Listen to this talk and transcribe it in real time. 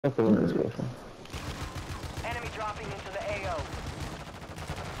Okay, let's go. Enemy dropping into the AO.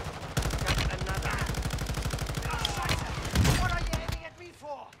 What are you aiming at me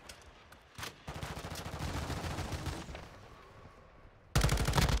for?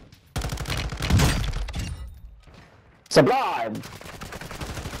 Sublime!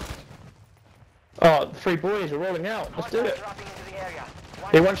 Oh, the three boys are rolling out. Let's do it. Dropping into the area.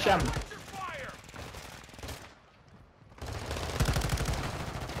 They want Sham.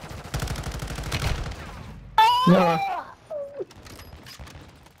 No.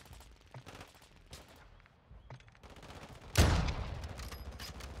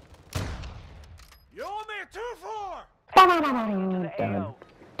 You're only a 2-4!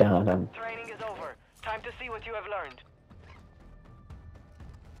 Dun. Training is over. Time to see what you have learned.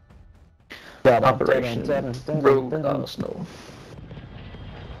 Operation Rogue Arsenal.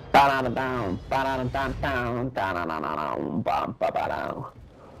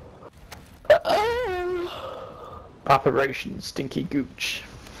 Operation Stinky Gooch.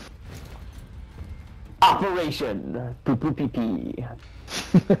 Operation Poo Poo Pee Pee.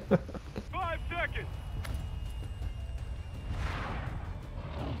 5 seconds!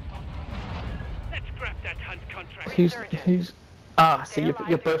 Let's grab that hunt contract. Who's? Ah, see,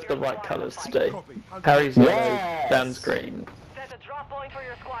 you're both the right colours today. Harry's yellow, Yes! Dan's green. Set a drop point for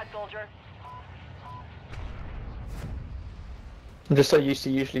your squad, soldier. I'm just so used to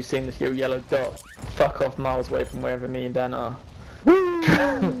usually seeing this little yellow dot fuck off miles away from wherever me and Dan are.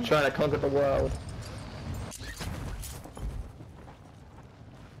 Trying to conquer the world.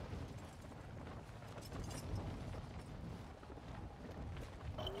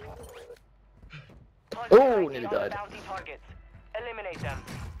 Oh, nearly died. Bounty targets. Eliminate them.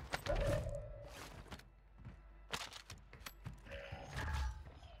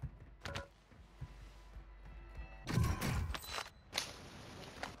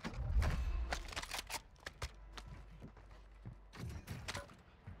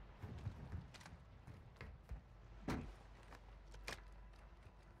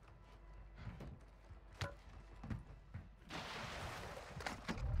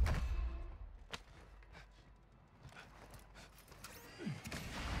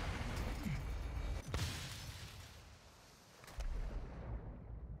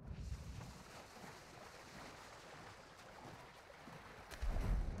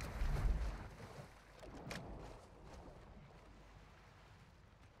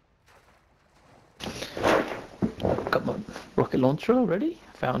 Got my rocket launcher already.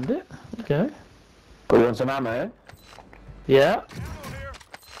 Found it. Okay. We want some ammo? Yeah.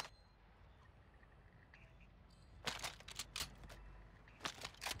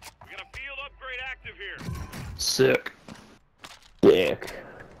 We got a field upgrade active here. Sick. Dick.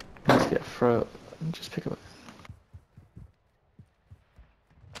 Let's get a throw. Just pick up.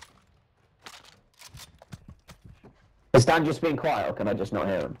 Is Dan just being quiet or can I just not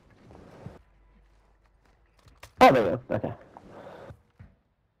hear him? Oh, there we go. Okay.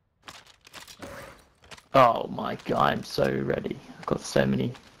 Oh my god, I'm so ready. I've got so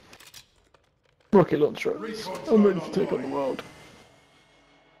many rocket launchers. I'm ready to take on the world.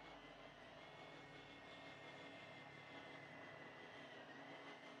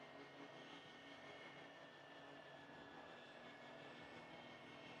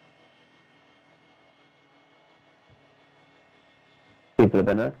 People have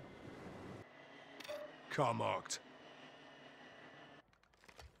been there. Car marked.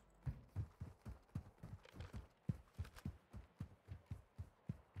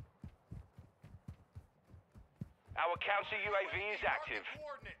 Our counter UAV is active.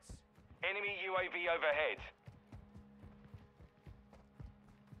 Enemy UAV overhead.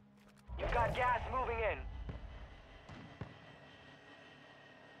 You've got gas moving in.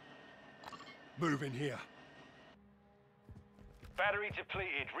 Move in here. Battery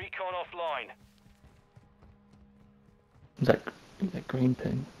depleted. Recon offline. Is that green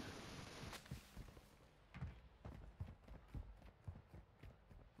pin?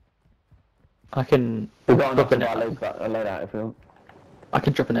 I can We've got drop enough an to a load out if you want. I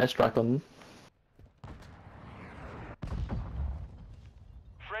can drop an airstrike on them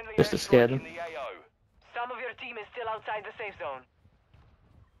Friendly just to scare airstrike them. in the AO. Some of your team is still outside the safe zone.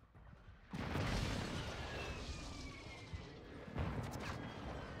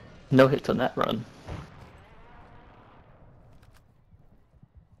 No hits on that run.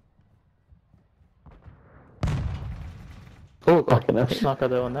 Oh god, Fucking hell. sniper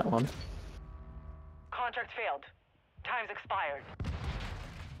though on that one. Contract failed. Time's expired.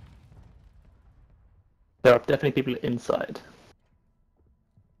 There are definitely people inside.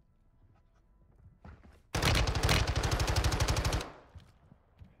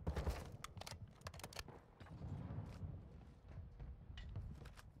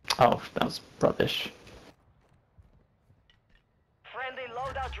 Oh, that was rubbish. Friendly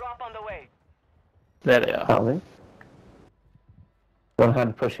loadout drop on the way. There they are. Are we? One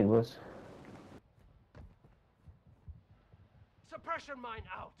hand pushing was. Suppression mine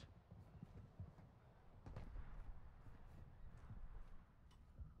out.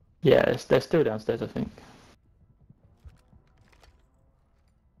 Yeah, they're still downstairs, I think.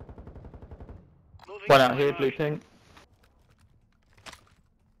 Moving One to out my here, right. blue pink.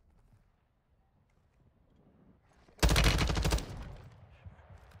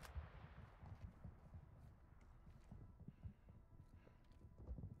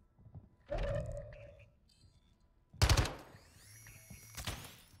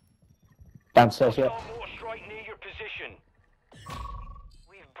 Downstairs, yeah. Hostile mortar strike near your position.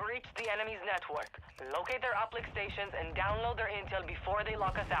 We've breached the enemy's network. Locate their uplink stations and download their intel before they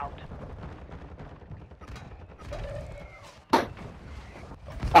lock us out.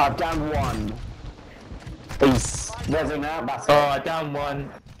 Oh, down one. He's resin out, that's Oh, down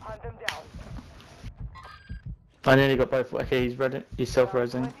one. Hunt them down. I nearly got both. Okay, he's ready. He's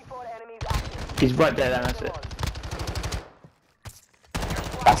self-resing. 24 enemies active. He's right there, then that's it.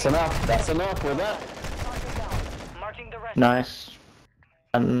 That's enough with that. Marking the rest. Nice.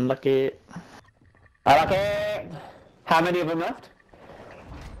 Unlucky. I like it. How many of them left?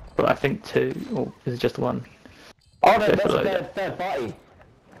 But I think 2. Or is it just 1? Oh, no, Go that's for a loadout. third party.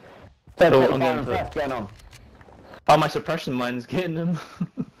 Third Oh, party I'm fire going and for it. theft going on. Oh, my suppression mine's getting them.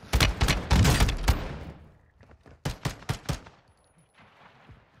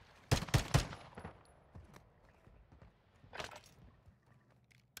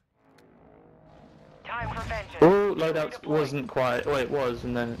 Time for vengeance. Oh, loadout wasn't quite. Oh, it was,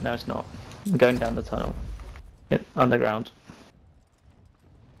 and then now it's not. I'm going down the tunnel. Underground.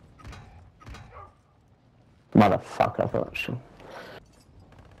 Motherfucker, I thought sure.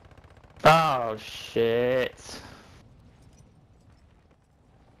 Oh shit.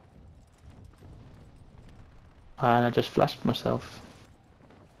 And I just flashed myself.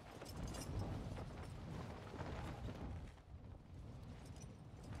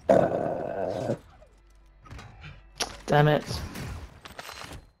 Damn it.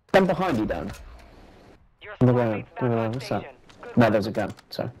 Gun behind you, Dan. Your No, squad no, mates back no, on what's that? station. Good No, work. there's a gun,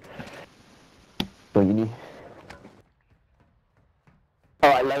 sorry. What you need?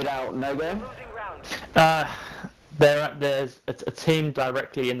 Alright, load out, no go. Losing round. There's a team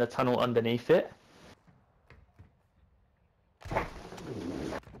directly in the tunnel underneath it.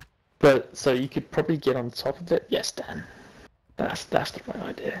 But so you could probably get on top of it. Yes, Dan. That's the right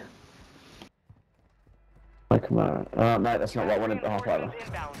idea. Oh, come on. No, that's not what I wanted to half hour. Reinforcements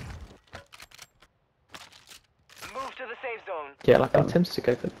inbound. Move to the safe zone. Yeah, like I'm tempted to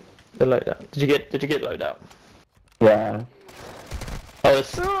go for the loadout. Did you get loadout? Yeah. Oh,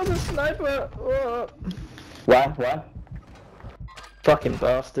 it's the sniper! Oh. Where? Fucking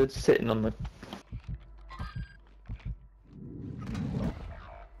bastard, sitting on the.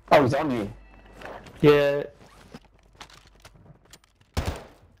 Oh, he's on you. Yeah.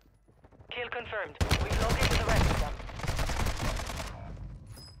 Kill confirmed. We've located the rest of them.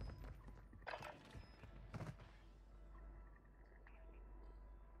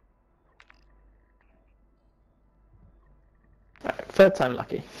 Right, third time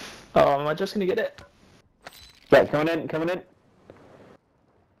lucky. Oh, am I just gonna get it? Yeah, coming in.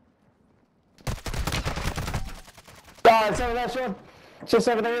 Oh, it's over there, Sean. Just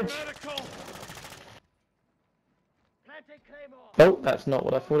over the ridge. Vertical. Planting claymore. Oh, that's not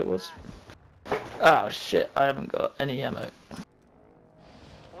what I thought it was. Oh shit, I haven't got any ammo.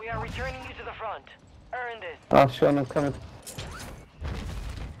 We are returning you to the front. Earn this. Oh, Sean, I'm coming.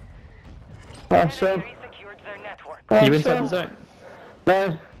 Oh, Sean. Enemy secured their network. Oh, You inside Sean. the zone?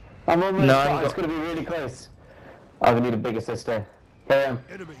 No, I'm almost. No, No, I haven't it's got- gonna be really close. Oh, we need a bigger sister. Here I am.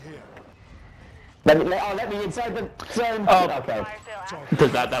 Enemy here. Let me inside the zone. Oh. Okay. Fire sale active.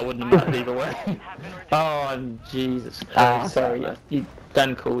 Does that wouldn't have mattered either way. Have been reduced. Oh, I'm Jesus. Ah, Sorry, sorry. you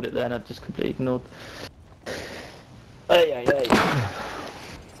Dan called it then. I just completely ignored. Hey.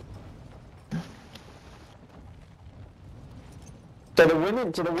 So the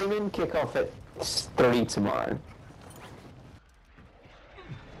women kick off at 3 tomorrow.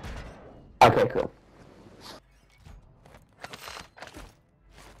 Okay, cool.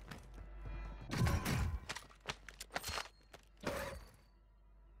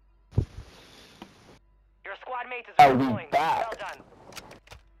 Your squad mate is Oh, we redeploying. back. Well done.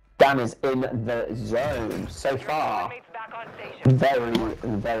 Dan is in the zone so Your squad far. mate's back on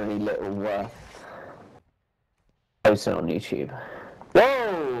station. Very little worth. Post it on YouTube.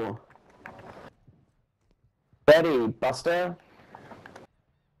 Whoa! Ready, Buster?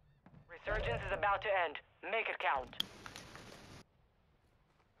 about to end. Make it count.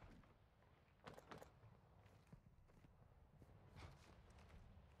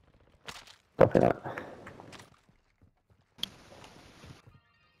 Copy that.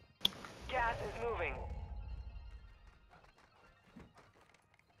 Gas is moving.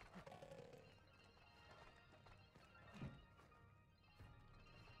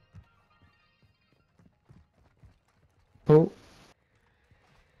 Oh.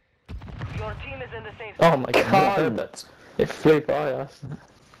 Your team is in the safe Oh zone. my god, I heard that. It flew by us.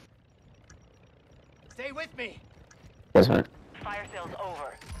 Stay with me. Yes, mate. Fire sales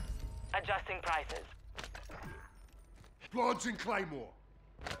over. Adjusting prices. Bloods and Claymore.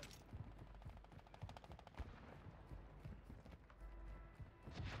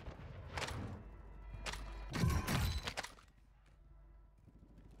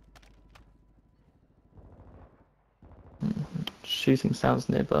 Shooting sounds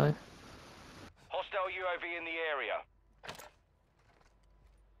nearby. Hostile UAV in the area.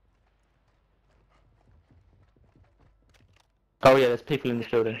 Oh yeah, there's people in this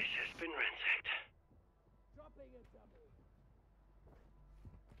building.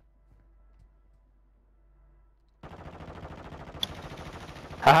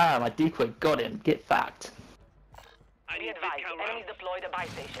 Haha, my decoy got him. Get fucked. Be advised, enemies deployed a buy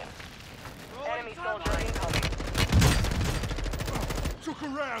station. Enemy soldier incoming. Took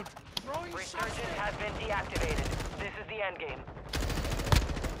around. Resurgence has been deactivated. This is the end game.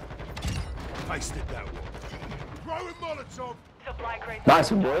 Wasted that one. Throwing Molotov. Supply crates.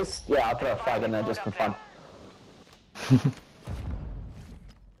 Nice one, boys. Yeah, I'll throw a flag in there just for fun.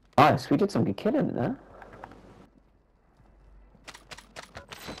 Nice, we did some good killing in there.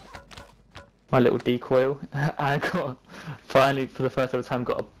 My little decoy. I got, finally for the first ever time,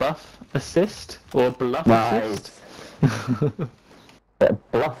 got a buff assist. Or bluff assist. A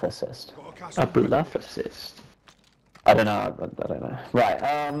bluff assist. A bluff assist. I don't know, I don't know. Right,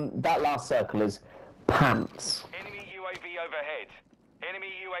 that last circle is pants. Enemy UAV overhead. Enemy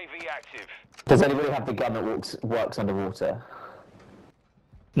UAV active. Does anybody have the gun that works underwater?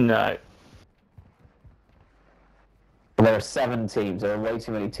 No. There are 7 teams, there are way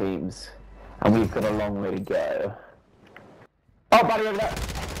too many teams. And we've got a long way to go. Oh, buddy, over there!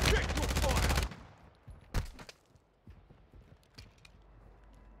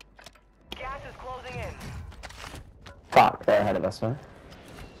 Gas is closing in. Fuck, they're ahead of us, man.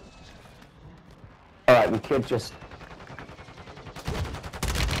 Alright, we could just...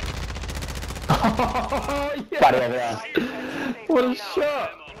 Oh, yeah. Buddy, over there. What a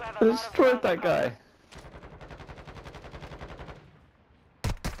shot! I destroyed that guy.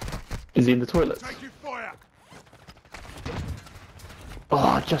 Is he in the toilets? Taking fire. Oh,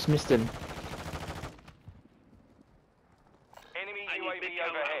 I just missed him. Enemy UAV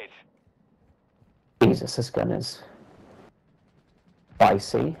overhead. Jesus, this gun is...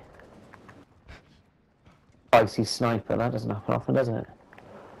 spicy. Spicy sniper, that doesn't happen often, doesn't it?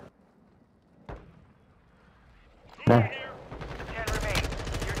 No. 10 remain.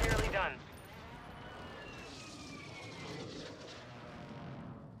 You're nearly done.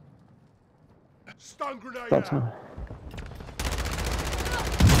 Stun grenade That's out. all.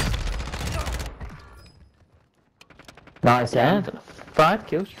 Nice, Yeah, yeah. 5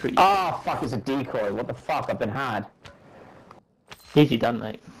 kill streak. Oh, fuck, it's a decoy. What the fuck? I've been had. Easy done,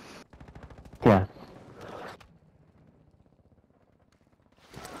 mate. Yeah.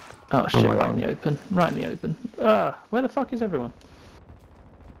 Oh shit, my right God. in the open. Right in the open. Ah, where the fuck is everyone?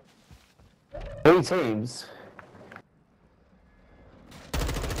 3 teams.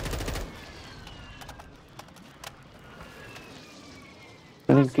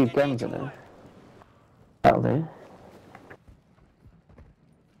 We need good guns in there. That'll do.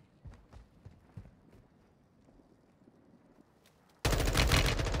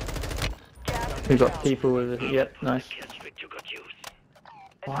 We've got people with it. Yep, nice.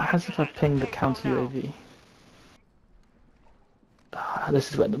 Why has if I pinged the counter UAV? Ah,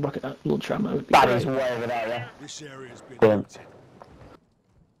 this is where the rocket launcher ammo would be. That is great. way over there, yeah. This area's been Brilliant.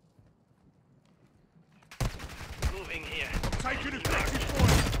 moving here. Taking effective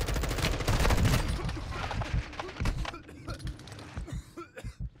fire.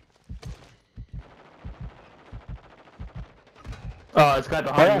 Oh, this guy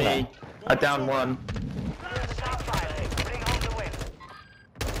behind Where are me. I downed one. Clear the top 5. Bring home the win.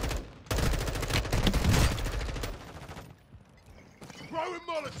 Throwing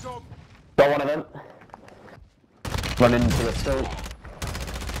Molotov. Got one of them. Run into the still. No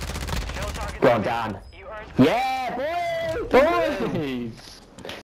target. Go on, Dan. You earned Yeah, boy! Boys!